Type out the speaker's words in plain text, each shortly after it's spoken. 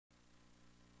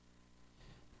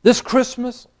This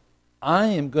Christmas, I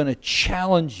am going to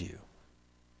challenge you.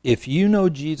 If you know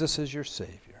Jesus as your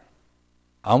Savior,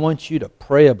 I want you to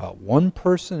pray about one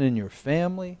person in your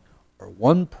family or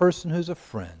one person who's a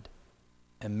friend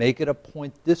and make it a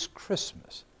point this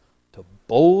Christmas to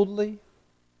boldly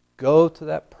go to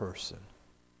that person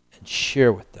and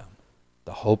share with them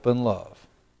the hope and love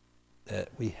that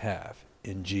we have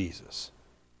in Jesus.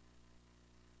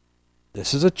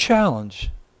 This is a challenge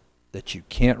that you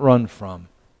can't run from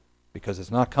because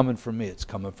it's not coming from me, it's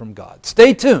coming from God.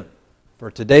 Stay tuned for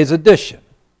today's edition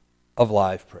of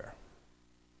Live Prayer.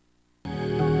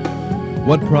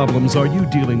 What problems are you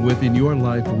dealing with in your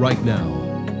life right now?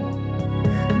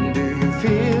 Do you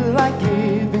feel like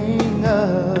giving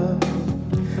up?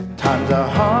 Times are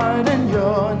hard and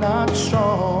you're not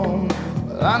strong.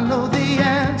 Well, I know the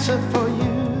answer for you,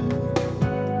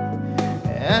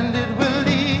 and it will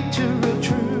lead to real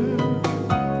truth.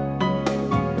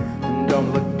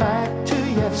 Don't look back to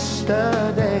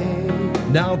yesterday.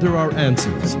 Now there are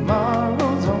answers.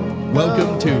 Tomorrow's on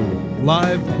Welcome the to way.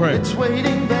 Live Prayer. It's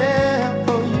waiting there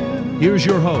for you. Here's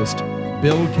your host,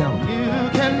 Bill Kelly. You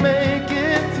can make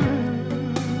it through.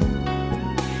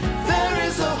 There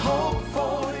is a hope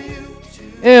for you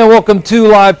too. And welcome to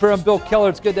Live Prayer. I'm Bill Keller.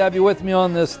 It's good to have you with me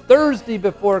on this Thursday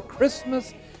before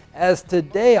Christmas. As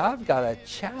today I've got a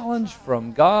challenge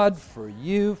from God for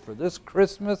you for this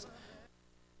Christmas.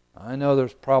 I know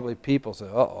there's probably people say,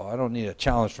 uh-oh, I don't need a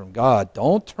challenge from God.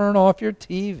 Don't turn off your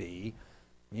TV.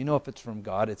 You know if it's from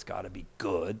God, it's got to be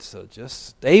good. So just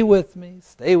stay with me.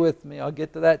 Stay with me. I'll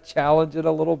get to that challenge in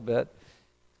a little bit.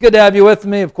 Good to have you with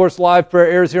me. Of course, Live Prayer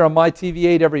airs here on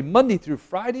MyTV8 every Monday through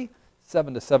Friday,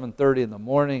 7 to 7:30 in the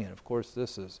morning. And of course,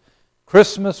 this is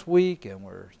Christmas week, and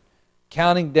we're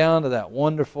counting down to that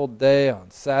wonderful day on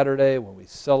Saturday when we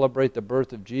celebrate the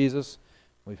birth of Jesus.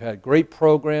 We've had great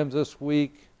programs this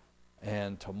week,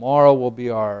 and tomorrow will be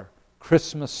our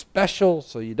Christmas special,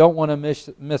 so you don't want to miss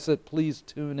it. Please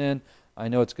tune in. I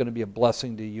know it's going to be a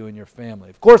blessing to you and your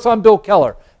family. Of course, I'm Bill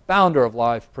Keller, founder of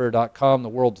LivePrayer.com, the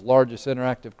world's largest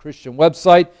interactive Christian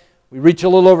website. We reach a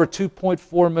little over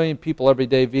 2.4 million people every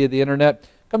day via the internet.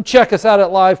 Come check us out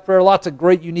at Live Prayer. Lots of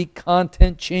great, unique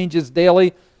content changes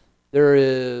daily. There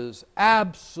is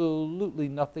absolutely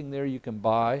nothing there you can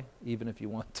buy, even if you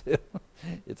want to.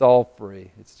 It's all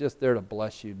free. It's just there to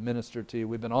bless you, minister to you.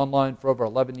 We've been online for over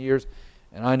 11 years,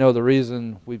 and I know the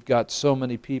reason we've got so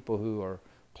many people who are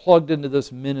plugged into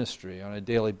this ministry on a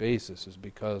daily basis is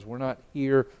because we're not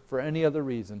here for any other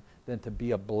reason than to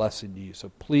be a blessing to you.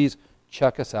 So please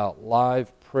check us out,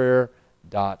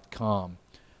 liveprayer.com.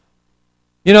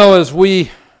 You know, as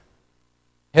we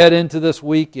head into this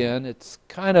weekend, it's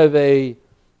kind of a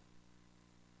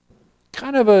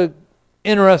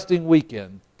interesting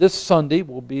weekend. This Sunday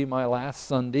will be my last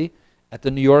Sunday at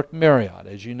the New York Marriott.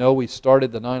 As you know, we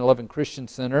started the 9/11 Christian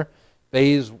Center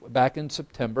back in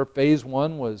September. Phase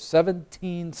 1 was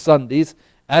 17 Sundays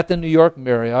at the New York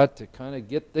Marriott to kind of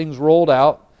get things rolled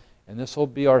out, and this will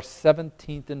be our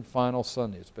 17th and final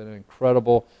Sunday. It's been an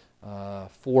incredible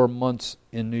 4 months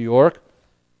in New York.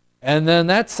 And then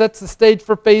that sets the stage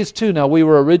for Phase 2. Now, we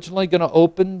were originally going to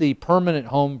open the permanent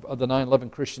home of the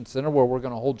 9/11 Christian Center, where we're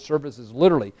going to hold services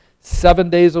literally 7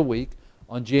 days a week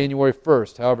on January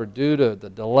 1st. However, due to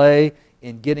the delay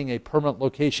in getting a permanent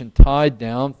location tied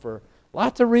down for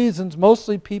lots of reasons,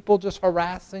 mostly people just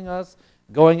harassing us,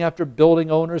 going after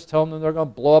building owners, telling them they're going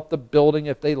to blow up the building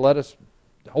if they let us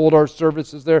hold our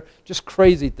services there, just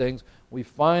crazy things. We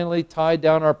finally tied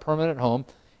down our permanent home.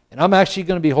 And I'm actually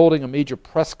going to be holding a major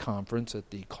press conference at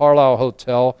the Carlisle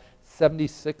Hotel,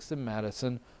 76 in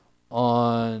Madison,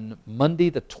 on Monday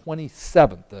the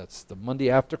 27th. That's the Monday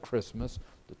after Christmas,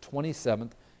 the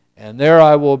 27th. And there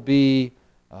I will be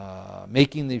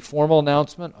making the formal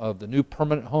announcement of the new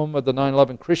permanent home of the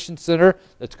 9/11 Christian Center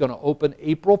that's going to open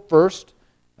April 1st.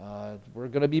 We're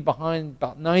going to be behind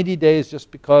about 90 days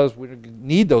just because we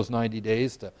need those 90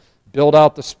 days to build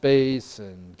out the space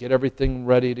and get everything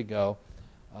ready to go.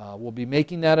 We'll be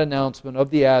making that announcement of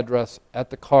the address at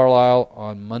the Carlisle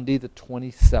on Monday the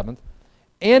 27th.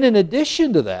 And in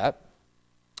addition to that,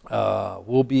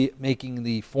 we'll be making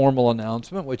the formal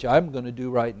announcement, which I'm going to do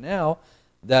right now,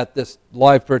 that this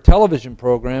Live Prayer television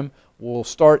program will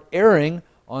start airing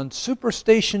on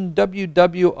Superstation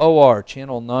WWOR,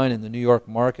 Channel 9 in the New York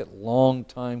market. Long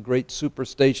time, great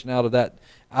superstation out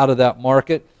of that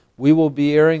market. We will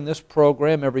be airing this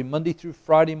program every Monday through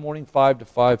Friday morning, 5 to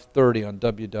 5:30 on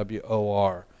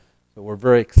WWOR. So we're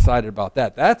very excited about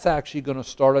that. That's actually going to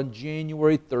start on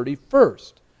January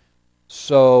 31st.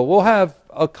 So we'll have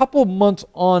a couple months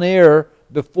on air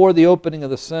before the opening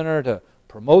of the center to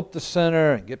promote the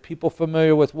center and get people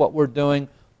familiar with what we're doing.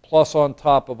 plus on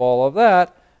top of all of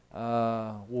that,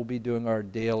 we'll be doing our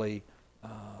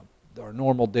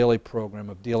normal daily program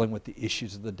of dealing with the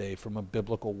issues of the day from a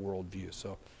biblical worldview.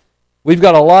 So we've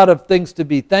got a lot of things to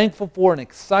be thankful for and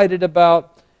excited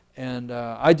about, and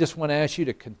I just want to ask you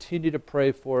to continue to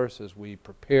pray for us as we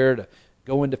prepare to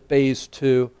go into phase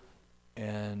 2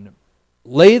 and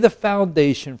lay the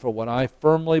foundation for what I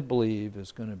firmly believe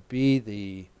is going to be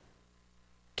the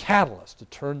catalyst to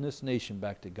turn this nation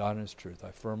back to God and His truth.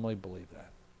 I firmly believe that.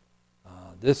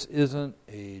 This isn't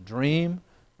a dream.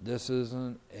 This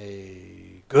isn't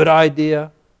a good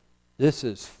idea. This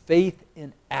is faith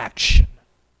in action.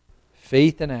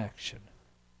 Faith in action.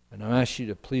 And I ask you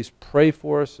to please pray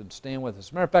for us and stand with us.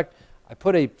 As a matter of fact, I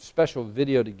put a special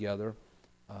video together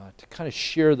to kind of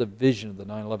share the vision of the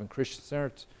 9/11 Christian Center.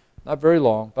 It's not very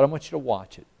long, but I want you to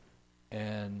watch it.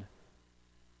 And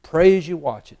pray as you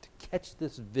watch it to catch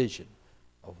this vision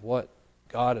of what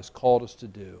God has called us to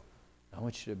do. I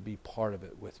want you to be part of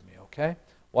it with me, okay?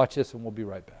 Watch this and we'll be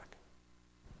right back.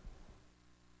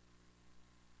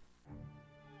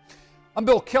 I'm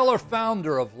Bill Keller,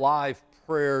 founder of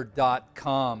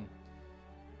LivePrayer.com.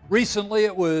 Recently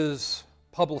it was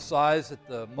publicized that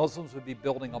the Muslims would be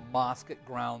building a mosque at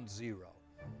Ground Zero.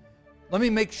 Let me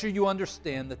make sure you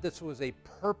understand that this was a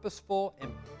purposeful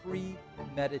and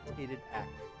premeditated act.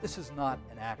 This is not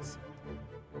an accident.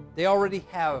 They already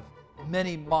have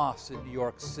many mosques in New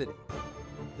York City.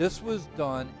 This was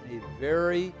done in a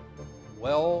very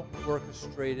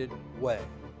well-orchestrated way.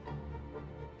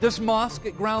 This mosque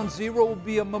at Ground Zero will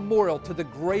be a memorial to the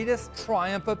greatest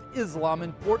triumph of Islam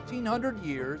in 1,400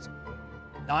 years,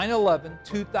 9/11,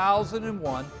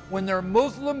 2001, when their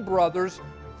Muslim brothers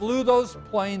flew those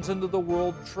planes into the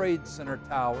World Trade Center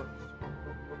towers.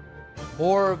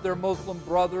 More of their Muslim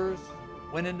brothers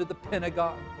went into the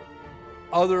Pentagon.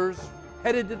 Others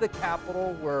headed to the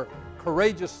Capitol, were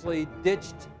courageously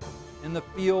ditched in the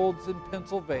fields in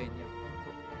Pennsylvania.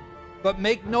 But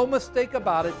make no mistake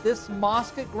about it, this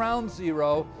mosque at Ground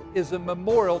Zero is a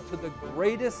memorial to the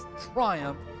greatest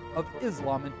triumph of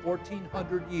Islam in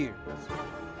 1,400 years.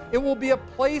 It will be a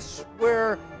place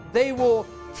where they will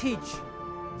teach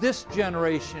this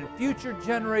generation, future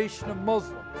generation of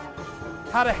Muslims,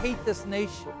 how to hate this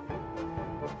nation,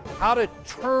 how to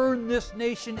turn this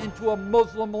nation into a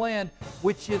Muslim land,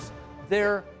 which is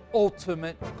their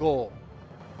ultimate goal.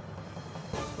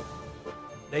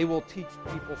 They will teach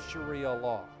people Sharia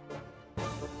law,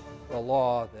 the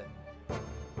law that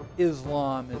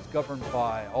Islam is governed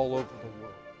by all over the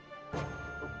world.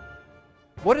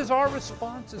 What is our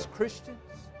response as Christians?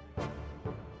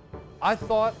 I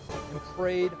thought and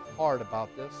prayed hard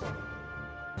about this.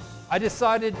 I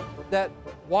decided that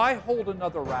why hold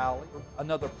another rally,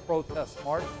 another protest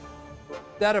march,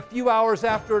 that a few hours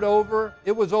after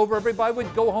it was over, everybody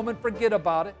would go home and forget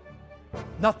about it.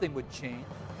 Nothing would change.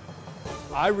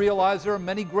 I realize there are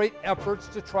many great efforts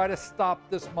to try to stop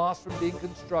this mosque from being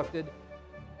constructed.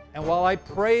 And while I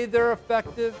pray they're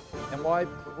effective, and while I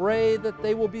pray that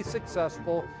they will be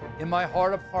successful, in my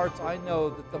heart of hearts I know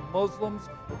that the Muslims,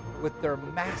 with their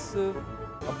massive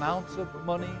amounts of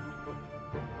money,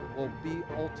 will be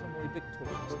ultimately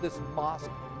victorious. This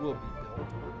mosque will be built.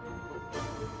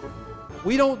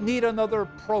 We don't need another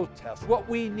protest. What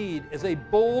we need is a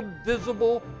bold,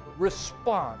 visible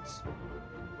response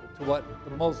to what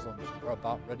the Muslims are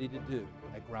about ready to do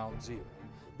at Ground Zero.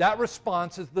 That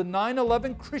response is the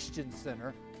 9/11 Christian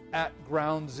Center at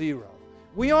Ground Zero.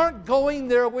 We aren't going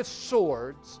there with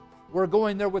swords. We're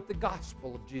going there with the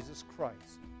gospel of Jesus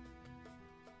Christ.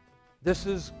 This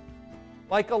is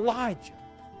like Elijah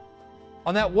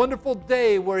on that wonderful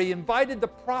day where he invited the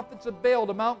prophets of Baal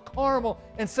to Mount Carmel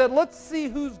and said, let's see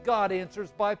whose God answers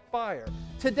by fire.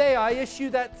 Today I issue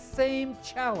that same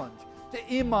challenge to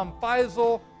Imam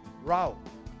Faisal Rao,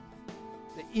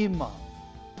 the Imam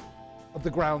of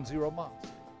the Ground Zero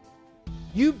Mosque.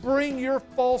 You bring your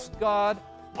false God,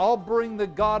 I'll bring the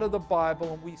God of the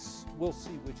Bible, and we'll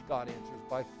see which God answers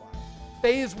by fire.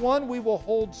 Phase 1, we will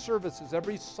hold services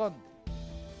every Sunday,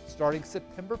 starting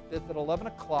September 5th at 11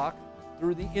 o'clock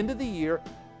through the end of the year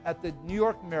at the New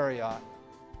York Marriott,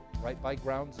 right by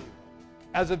Ground Zero.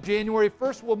 As of January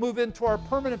 1st, we'll move into our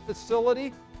permanent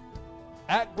facility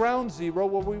at Ground Zero,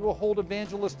 where we will hold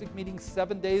evangelistic meetings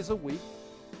 7 days a week.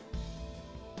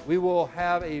 We will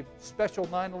have a special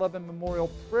 9/11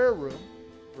 memorial prayer room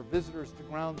for visitors to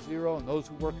Ground Zero and those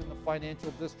who work in the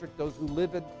financial district, those who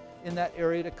live in that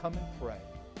area to come and pray.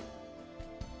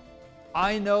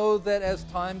 I know that as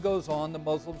time goes on, the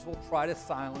Muslims will try to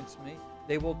silence me.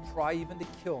 They will try even to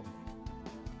kill me.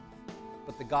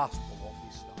 But the gospel won't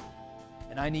be stopped.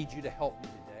 And I need you to help me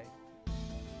today.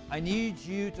 I need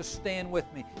you to stand with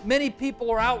me. Many people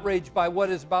are outraged by what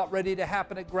is about ready to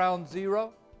happen at Ground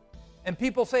Zero. And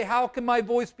people say, how can my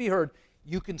voice be heard?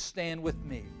 You can stand with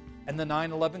me and the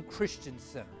 9/11 Christian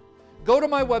Center. Go to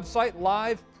my website,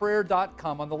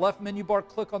 LivePrayer.com. On the left menu bar,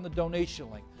 click on the donation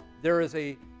link. There is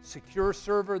a secure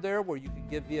server there where you can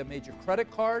give via major credit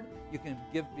card, you can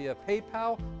give via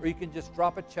PayPal, or you can just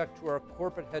drop a check to our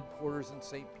corporate headquarters in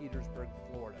St. Petersburg,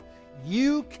 Florida.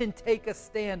 You can take a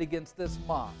stand against this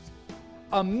mosque,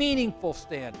 a meaningful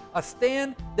stand, a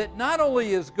stand that not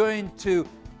only is going to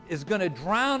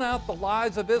drown out the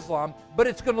lies of Islam, but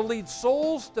it's going to lead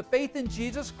souls to faith in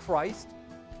Jesus Christ.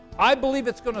 I believe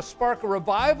it's going to spark a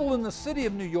revival in the city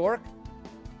of New York,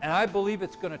 and I believe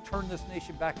it's going to turn this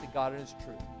nation back to God and His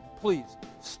truth. Please,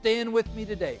 stand with me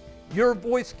today. Your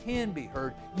voice can be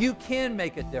heard. You can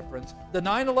make a difference. The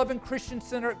 9/11 Christian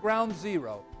Center at Ground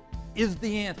Zero is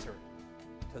the answer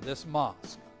to this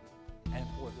mosque and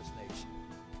for this nation.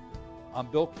 I'm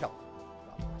Bill Keller.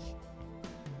 God bless you.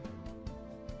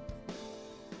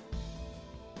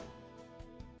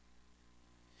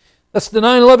 That's the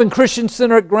 9/11 Christian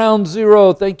Center at Ground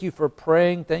Zero. Thank you for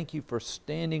praying. Thank you for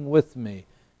standing with me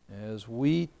as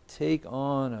we take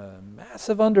on a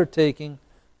massive undertaking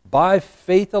by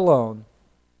faith alone.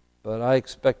 But I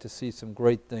expect to see some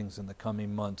great things in the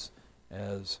coming months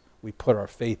as we put our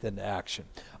faith into action.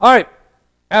 All right,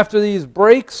 after these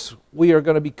breaks, we are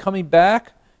going to be coming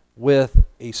back with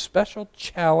a special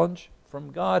challenge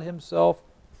from God Himself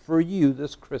for you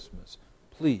this Christmas.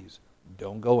 Please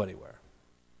don't go anywhere.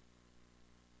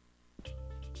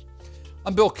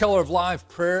 I'm Bill Keller of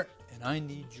LivePrayer, and I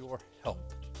need your help.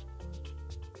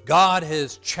 God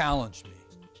has challenged me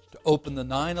to open the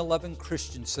 9/11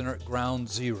 Christian Center at Ground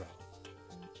Zero.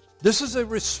 This is a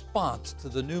response to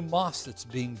the new mosque that's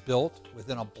being built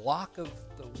within a block of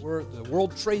the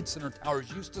World Trade Center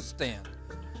towers used to stand.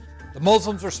 The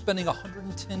Muslims are spending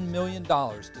 $110 million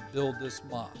to build this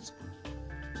mosque.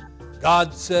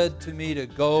 God said to me to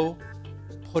go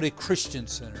put a Christian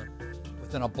center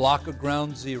within a block of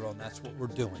Ground Zero, and that's what we're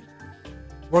doing.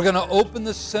 We're going to open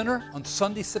this center on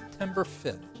Sunday, September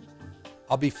 5th.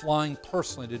 I'll be flying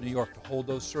personally to New York to hold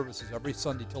those services every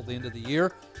Sunday till the end of the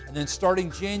year. And then starting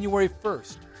January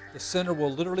 1st, the center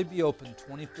will literally be open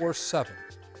 24/7.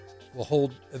 We'll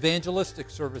hold evangelistic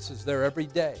services there every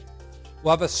day.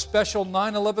 We'll have a special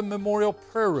 9/11 memorial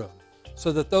prayer room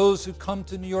so that those who come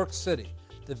to New York City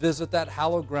to visit that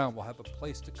hallowed ground will have a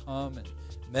place to come and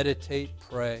meditate,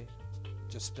 pray,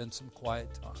 just spend some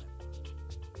quiet time.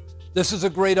 This is a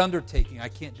great undertaking. I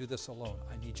can't do this alone.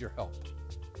 I need your help.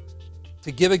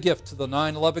 To give a gift to the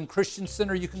 9/11 Christian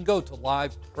Center, you can go to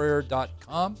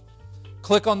LivePrayer.com.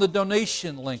 Click on the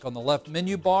donation link on the left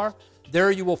menu bar. There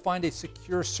you will find a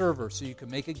secure server so you can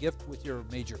make a gift with your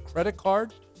major credit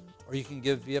card, or you can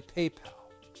give via PayPal.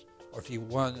 Or if you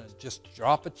want to just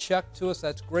drop a check to us,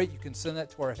 that's great. You can send that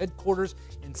to our headquarters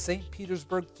in St.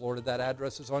 Petersburg, Florida. That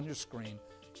address is on your screen.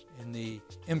 In the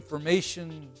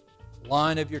information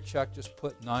line of your check, just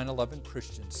put 9/11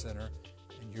 Christian Center,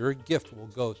 and your gift will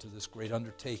go to this great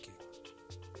undertaking.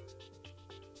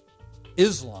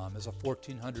 Islam is a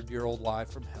 1,400-year-old lie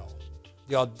from hell.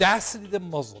 The audacity of the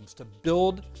Muslims to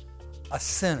build a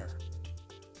center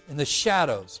in the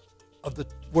shadows of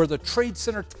where the Trade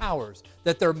Center towers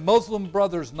that their Muslim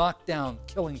brothers knocked down,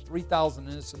 killing 3,000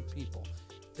 innocent people,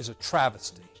 is a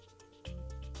travesty.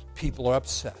 People are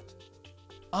upset.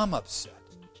 I'm upset,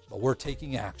 but we're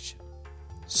taking action.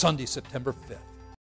 Sunday, September 5th.